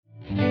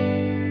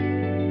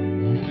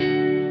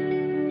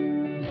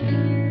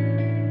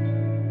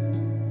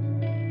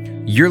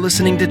You're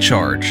listening to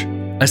Charge,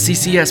 a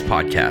CCS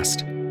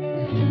podcast.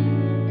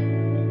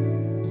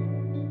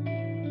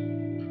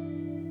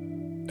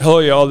 Hello,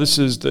 y'all. This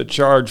is the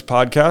Charge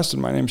podcast,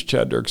 and my name is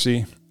Chad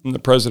Dirksey. I'm the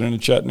president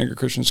of Chattanooga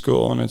Christian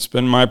School, and it's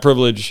been my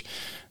privilege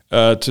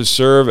to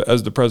serve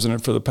as the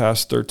president for the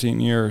past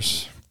 13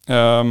 years.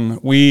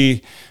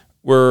 We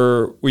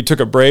took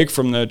a break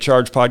from the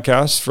Charge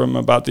podcast from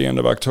about the end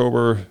of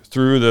October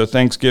through the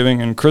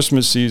Thanksgiving and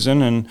Christmas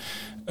season, and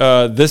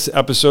this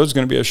episode is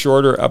going to be a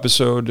shorter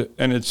episode,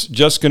 and it's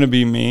just going to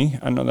be me.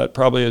 I know that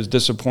probably is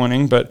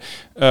disappointing, but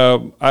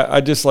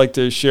I'd just like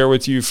to share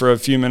with you for a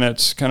few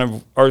minutes kind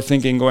of our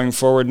thinking going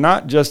forward,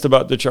 not just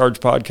about the Charge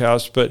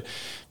podcast, but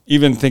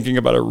even thinking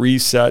about a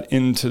reset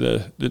into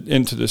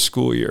the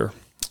school year.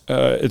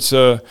 It's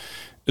a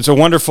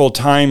wonderful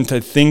time to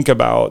think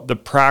about the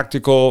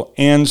practical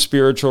and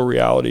spiritual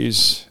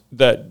realities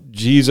that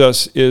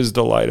Jesus is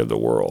the light of the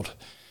world.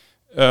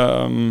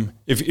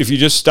 If you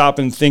just stop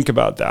and think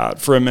about that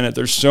for a minute,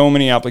 there's so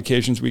many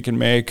applications we can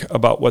make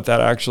about what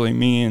that actually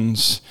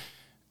means.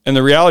 And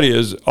the reality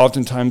is,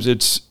 oftentimes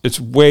it's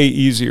way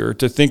easier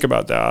to think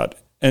about that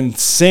and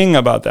sing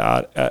about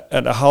that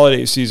at a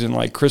holiday season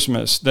like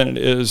Christmas than it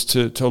is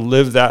to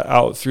live that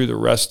out through the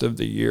rest of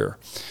the year.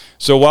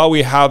 So while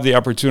we have the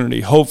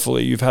opportunity,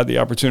 hopefully you've had the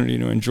opportunity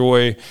to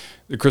enjoy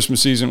the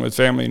Christmas season with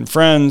family and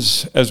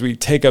friends, as we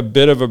take a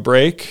bit of a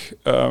break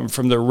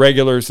from the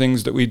regular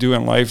things that we do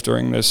in life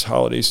during this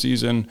holiday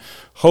season,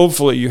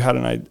 hopefully you had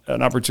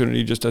an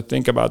opportunity just to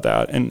think about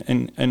that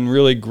and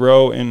really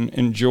grow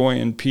in joy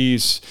and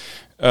peace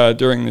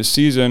during this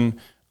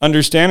season,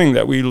 understanding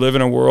that we live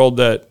in a world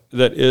that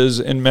is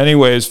in many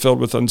ways filled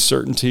with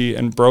uncertainty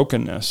and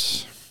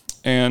brokenness.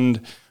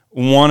 And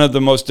one of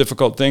the most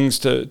difficult things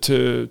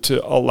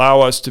to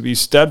allow us to be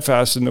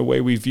steadfast in the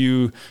way we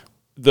view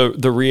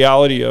the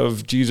reality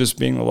of Jesus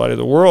being the light of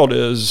the world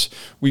is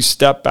we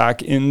step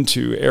back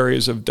into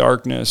areas of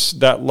darkness.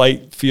 That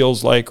light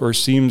feels like or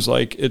seems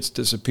like it's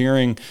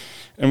disappearing,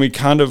 and we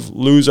kind of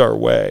lose our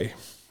way.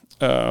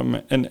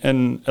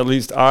 And at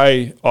least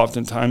I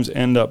oftentimes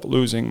end up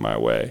losing my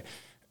way.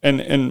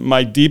 And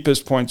my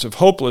deepest points of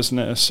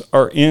hopelessness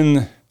are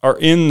in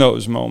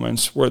those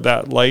moments where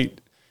that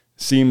light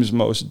seems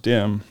most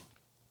dim.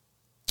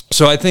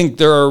 So I think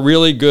there are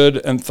really good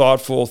and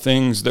thoughtful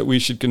things that we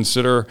should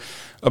consider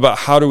about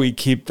how do we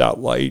keep that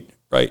light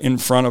right in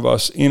front of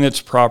us in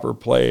its proper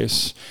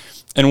place.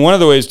 And one of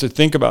the ways to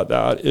think about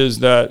that is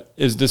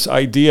this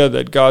idea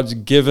that God's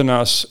given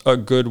us a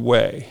good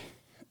way.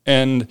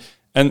 And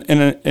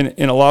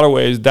in a lot of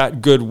ways,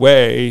 that good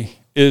way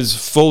is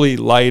fully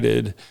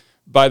lighted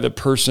by the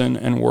person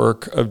and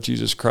work of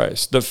Jesus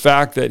Christ. The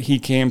fact that he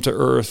came to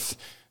earth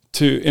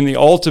in the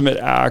ultimate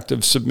act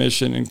of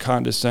submission and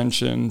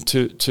condescension,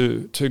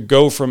 to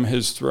go from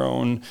his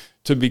throne,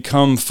 to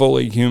become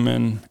fully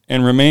human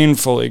and remain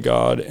fully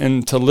God,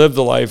 and to live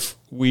the life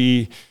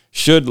we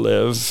should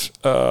live,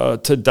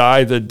 to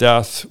die the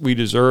death we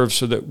deserve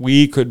so that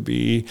we could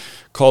be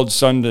called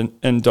sons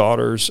and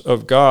daughters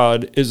of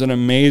God, is an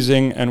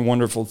amazing and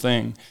wonderful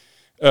thing.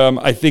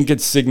 I think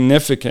it's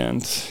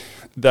significant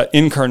that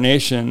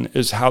incarnation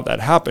is how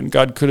that happened.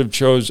 God could have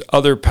chose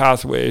other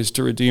pathways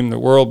to redeem the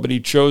world, but he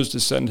chose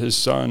to send his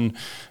son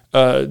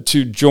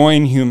to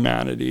join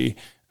humanity,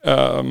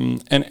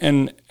 and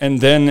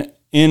then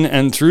in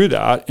and through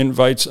that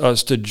invites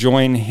us to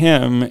join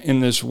him in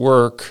this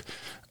work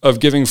of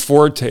giving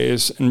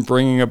foretaste and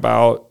bringing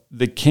about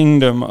the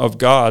kingdom of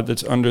God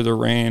that's under the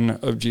reign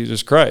of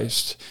Jesus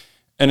Christ.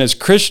 And as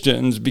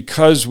Christians,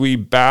 because we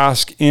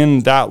bask in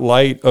that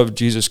light of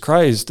Jesus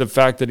Christ, the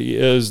fact that he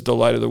is the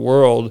light of the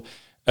world,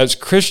 as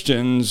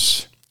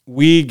Christians,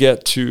 we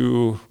get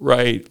to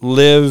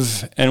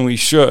live, and we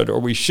should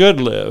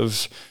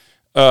live,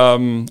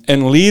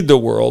 and lead the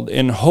world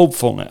in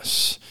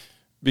hopefulness,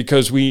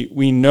 because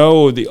we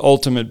know the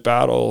ultimate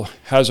battle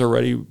has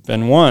already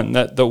been won,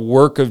 that the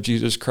work of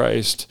Jesus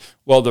Christ,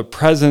 while the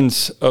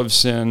presence of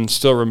sin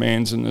still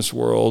remains in this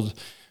world,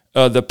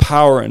 the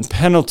power and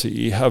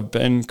penalty have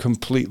been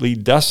completely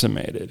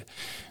decimated.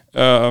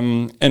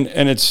 And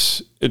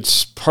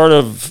it's part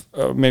of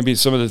maybe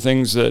some of the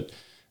things that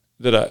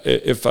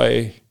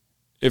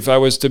if I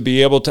was to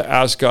be able to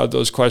ask God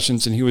those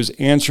questions and he was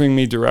answering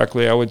me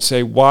directly, I would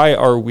say, why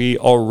are we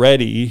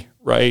already,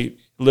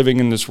 living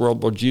in this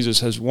world where Jesus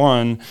has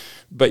won,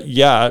 but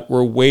yet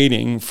we're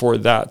waiting for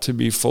that to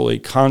be fully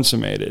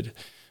consummated?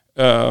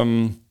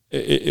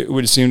 It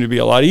would seem to be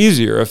a lot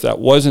easier if that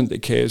wasn't the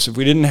case, if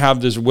we didn't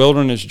have this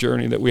wilderness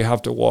journey that we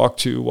have to walk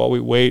to while we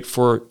wait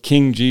for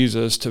King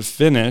Jesus to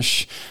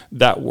finish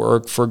that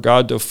work, for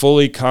God to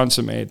fully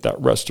consummate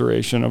that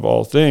restoration of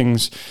all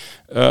things.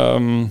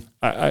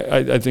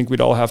 I think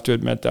we'd all have to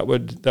admit that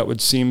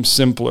would seem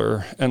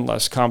simpler and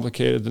less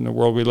complicated than the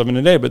world we live in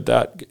today, but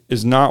that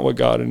is not what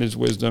God in his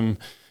wisdom,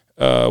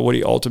 what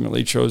he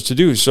ultimately chose to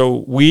do.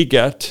 So we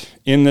get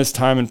in this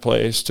time and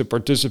place to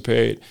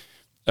participate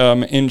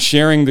in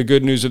sharing the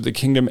good news of the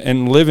kingdom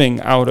and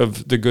living out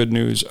of the good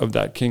news of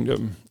that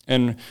kingdom.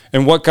 And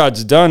what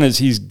God's done is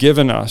he's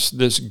given us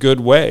this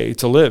good way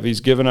to live. He's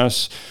given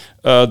us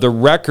the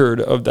record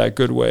of that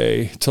good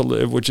way to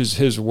live, which is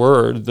his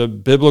word. The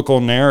biblical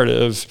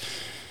narrative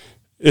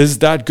is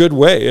that good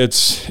way.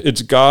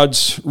 It's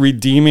God's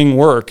redeeming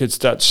work. It's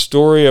that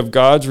story of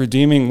God's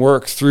redeeming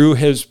work through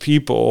his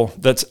people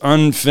that's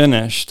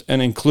unfinished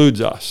and includes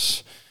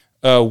us.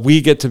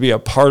 We get to be a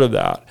part of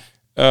that.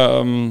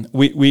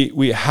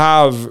 We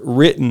have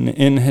written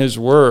in his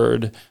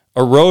word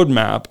a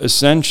roadmap,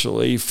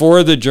 essentially,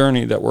 for the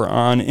journey that we're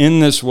on in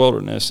this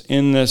wilderness,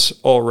 in this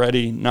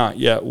already not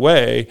yet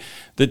way,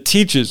 that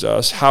teaches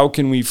us how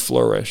can we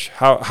flourish,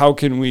 how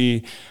can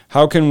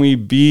we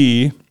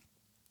be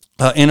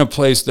in a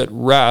place that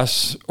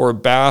rests or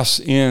basks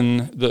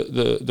in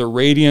the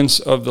radiance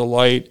of the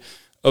light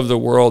of the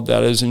world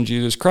that is in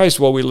Jesus Christ,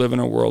 while we live in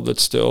a world that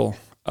still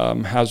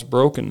has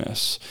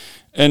brokenness.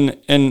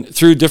 And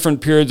through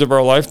different periods of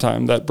our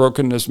lifetime, that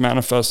brokenness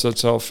manifests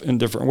itself in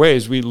different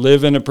ways. We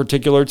live in a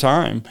particular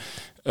time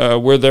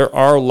where there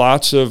are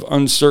lots of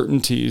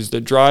uncertainties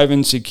that drive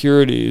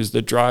insecurities,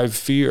 that drive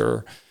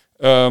fear.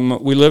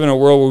 We live in a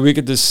world where we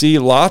get to see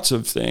lots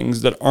of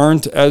things that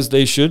aren't as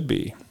they should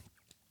be.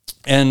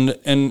 And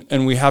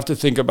we have to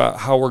think about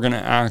how we're going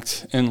to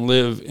act and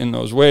live in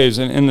those ways.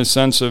 And in the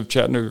sense of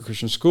Chattanooga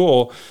Christian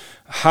School,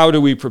 how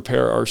do we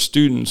prepare our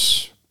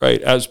students,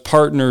 right, as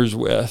partners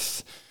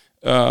with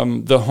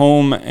the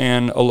home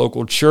and a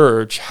local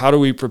church? How do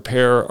we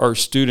prepare our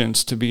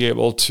students to be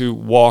able to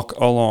walk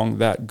along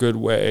that good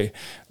way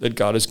that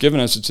God has given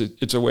us?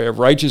 It's a way of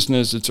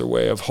righteousness. It's a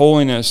way of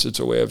holiness. It's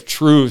a way of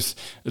truth.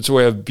 It's a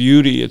way of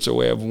beauty. It's a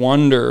way of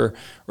wonder,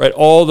 right?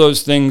 All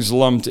those things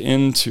lumped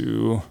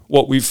into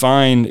what we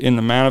find in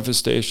the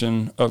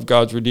manifestation of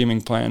God's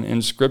redeeming plan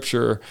in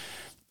Scripture,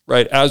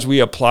 right? As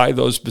we apply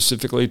those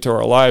specifically to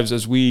our lives,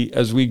 as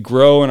we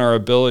grow in our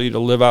ability to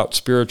live out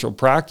spiritual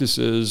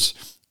practices,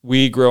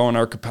 we grow in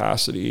our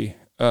capacity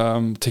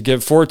to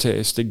give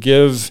foretaste, to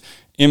give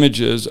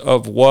images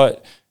of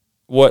what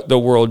the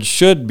world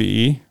should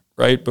be,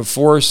 right,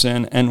 before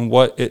sin, and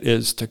what it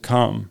is to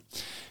come.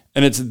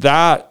 And it's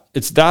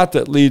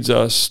that leads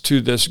us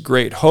to this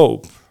great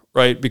hope,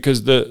 right?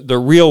 Because the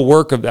real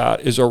work of that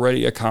is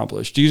already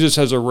accomplished. Jesus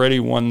has already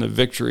won the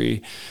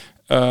victory.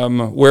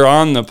 We're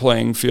on the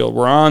playing field.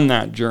 We're on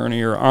that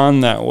journey or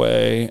on that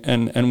way,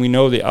 and we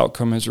know the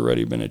outcome has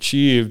already been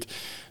achieved.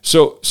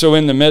 So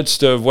in the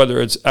midst of whether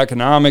it's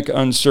economic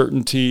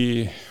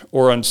uncertainty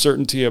or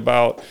uncertainty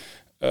about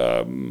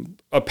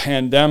a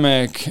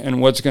pandemic and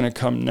what's going to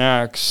come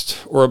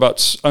next, or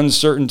about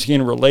uncertainty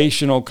in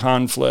relational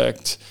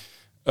conflict,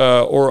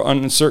 or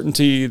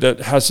uncertainty that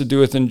has to do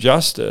with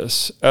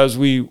injustice, as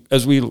we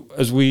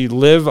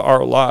live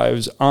our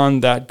lives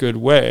on that good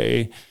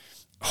way,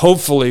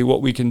 hopefully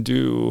what we can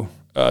do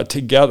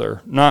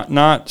together,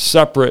 not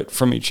separate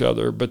from each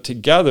other, but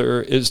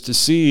together, is to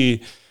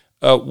see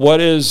what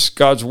is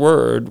God's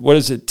word? What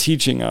is it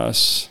teaching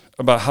us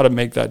about how to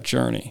make that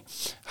journey?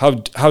 How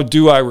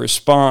do I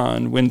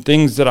respond when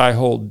things that I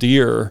hold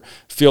dear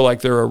feel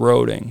like they're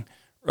eroding?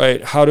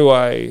 Right? How do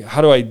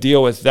I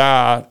deal with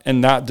that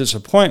and that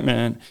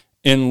disappointment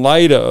in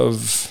light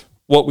of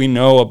what we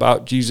know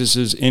about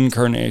Jesus's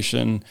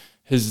incarnation,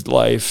 his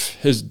life,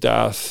 his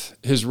death,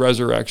 his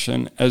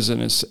resurrection,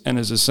 and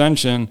his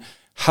ascension?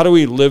 How do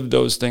we live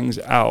those things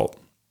out?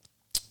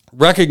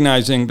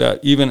 Recognizing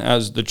that even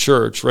as the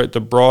church, right, the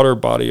broader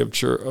body of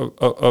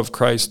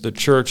Christ, the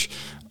church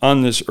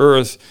on this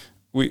earth,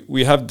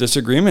 we have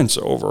disagreements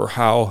over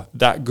how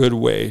that good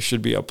way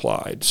should be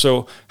applied.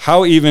 So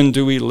how even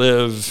do we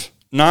live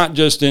not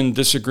just in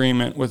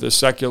disagreement with a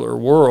secular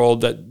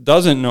world that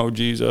doesn't know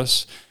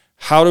Jesus?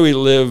 How do we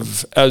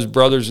live as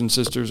brothers and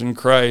sisters in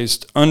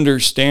Christ,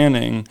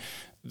 understanding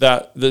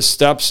that the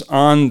steps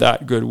on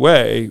that good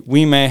way,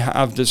 we may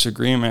have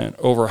disagreement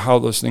over how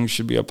those things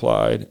should be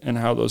applied and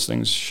how those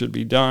things should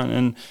be done.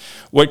 And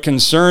what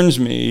concerns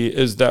me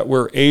is that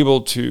we're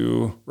able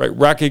to, right,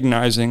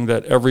 recognizing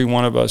that every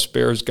one of us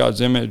bears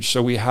God's image,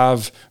 so we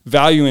have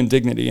value and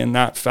dignity in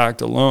that fact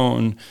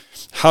alone.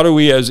 How do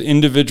we, as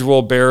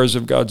individual bearers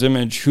of God's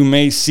image, who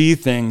may see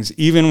things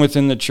even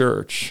within the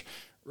church,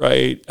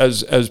 right,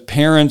 as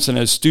parents and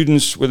as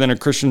students within a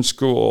Christian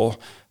school,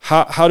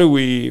 how do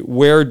we,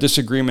 where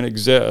disagreement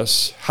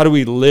exists, how do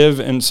we live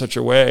in such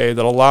a way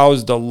that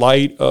allows the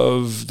light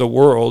of the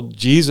world,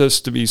 Jesus,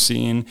 to be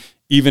seen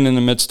even in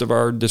the midst of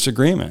our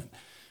disagreement,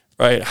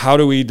 right? How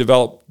do we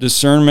develop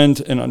discernment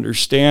and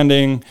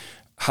understanding?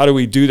 How do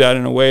we do that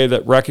in a way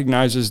that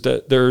recognizes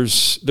that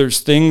there's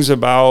things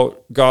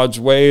about God's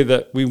way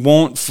that we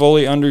won't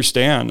fully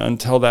understand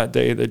until that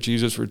day that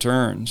Jesus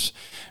returns?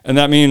 And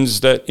that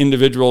means that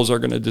individuals are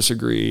going to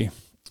disagree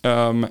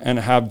and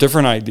have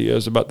different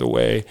ideas about the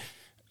way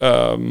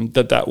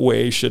that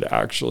way should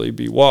actually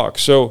be walked.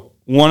 So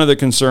one of the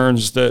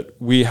concerns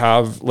that we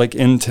have, like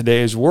in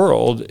today's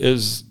world,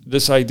 is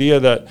this idea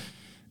that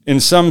in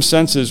some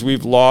senses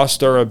we've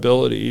lost our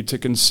ability to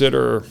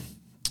consider,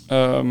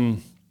 right,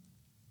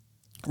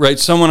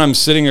 someone I'm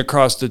sitting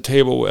across the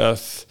table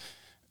with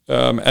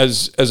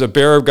as a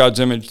bearer of God's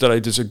image that I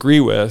disagree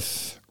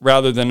with,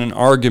 rather than an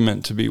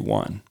argument to be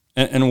won?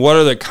 And what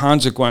are the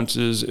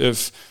consequences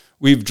if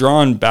we've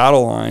drawn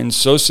battle lines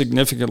so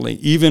significantly,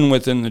 even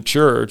within the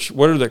church?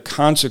 What are the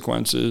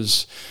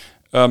consequences,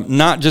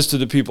 not just to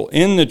the people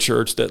in the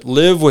church that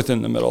live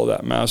within the middle of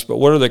that mess, but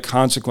what are the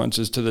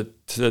consequences to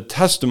the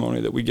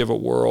testimony that we give a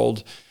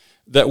world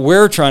that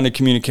we're trying to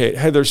communicate?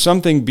 Hey, there's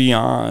something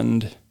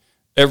beyond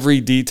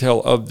every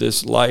detail of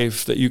this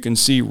life that you can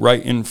see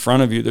right in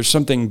front of you. There's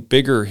something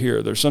bigger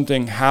here. There's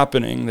something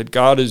happening that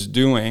God is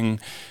doing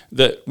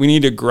that we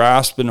need to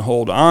grasp and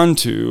hold on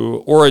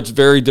to, or it's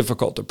very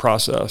difficult to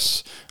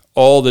process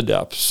all the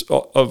depths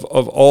of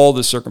all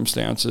the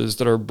circumstances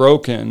that are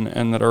broken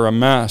and that are a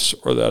mess,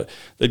 or that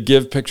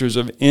give pictures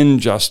of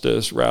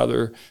injustice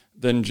rather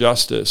than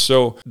justice.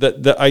 So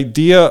the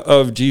idea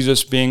of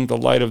Jesus being the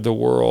light of the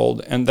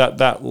world, and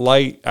that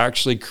light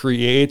actually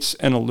creates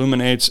and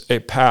illuminates a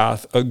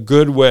path, a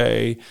good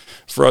way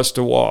for us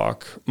to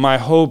walk. My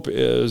hope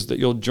is that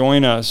you'll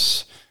join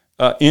us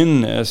in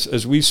this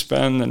as we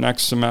spend the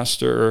next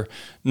semester,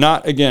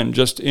 not again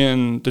just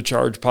in the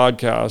Charge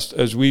podcast,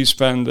 as we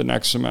spend the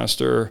next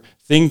semester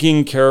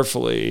thinking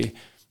carefully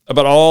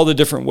about all the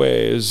different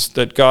ways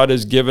that God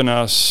has given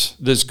us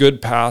this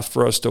good path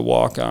for us to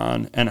walk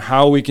on, and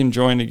how we can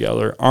join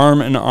together,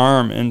 arm in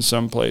arm in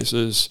some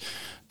places,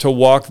 to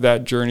walk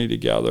that journey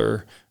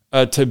together,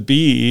 to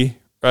be,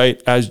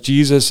 right, as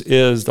Jesus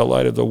is the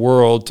light of the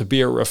world, to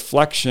be a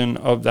reflection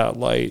of that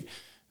light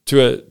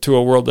to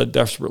a world that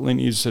desperately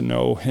needs to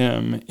know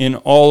him in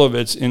all of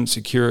its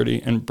insecurity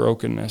and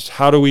brokenness.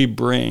 How do we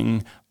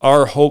bring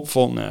our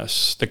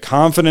hopefulness, the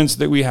confidence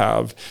that we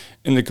have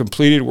in the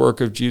completed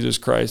work of Jesus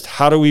Christ,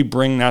 how do we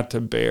bring that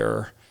to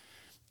bear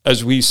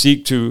as we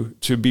seek to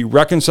be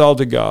reconciled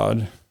to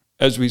God,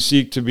 as we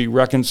seek to be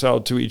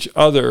reconciled to each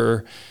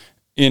other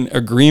in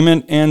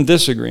agreement and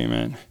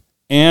disagreement,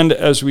 and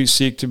as we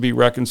seek to be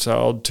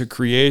reconciled to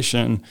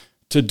creation,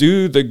 to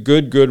do the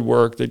good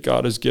work that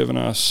God has given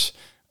us,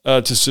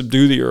 to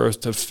subdue the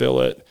earth, to fill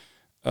it,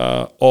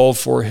 all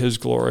for his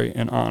glory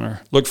and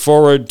honor. Look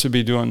forward to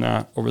be doing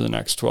that over the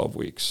next 12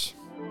 weeks.